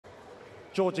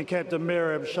Georgian captain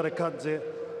Merab Sharikadze.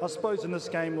 I suppose in this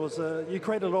game was you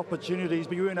created opportunities,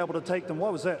 but you weren't able to take them. Why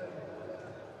was that?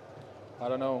 I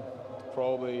don't know.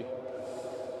 Probably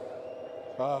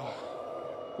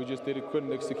we just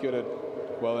couldn't execute it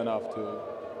well enough to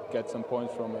get some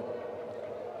points from it.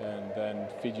 And then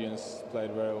Fijians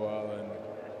played very well, and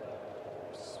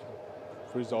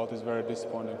the result is very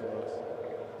disappointing for us.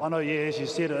 I know, yeah, as you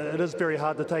said, it is very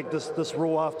hard to take this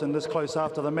raw after and this close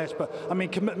after the match, but I mean,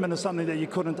 commitment is something that you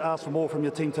couldn't ask for more from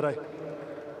your team today.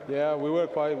 Yeah, we were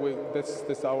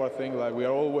that's our thing. Like, we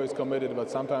are always committed, but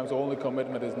sometimes only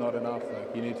commitment is not enough.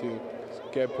 Like, you need to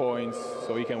get points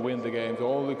so you can win the game. So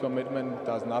only commitment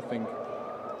does nothing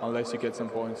unless you get some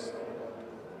points.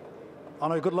 I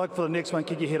know, good luck for the next one.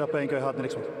 Keep your head up and go hard the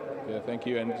next one. Yeah, thank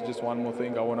you. And just one more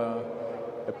thing, I want to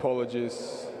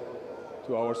apologize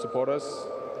to our supporters.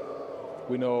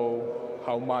 We know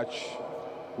how much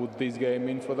would this game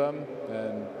mean for them,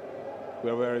 and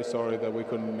we're very sorry that we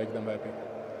couldn't make them happy.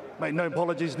 Mate, no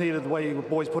apologies needed the way you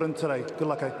boys put in today. Good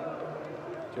luck, eh?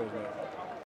 Cheers, mate.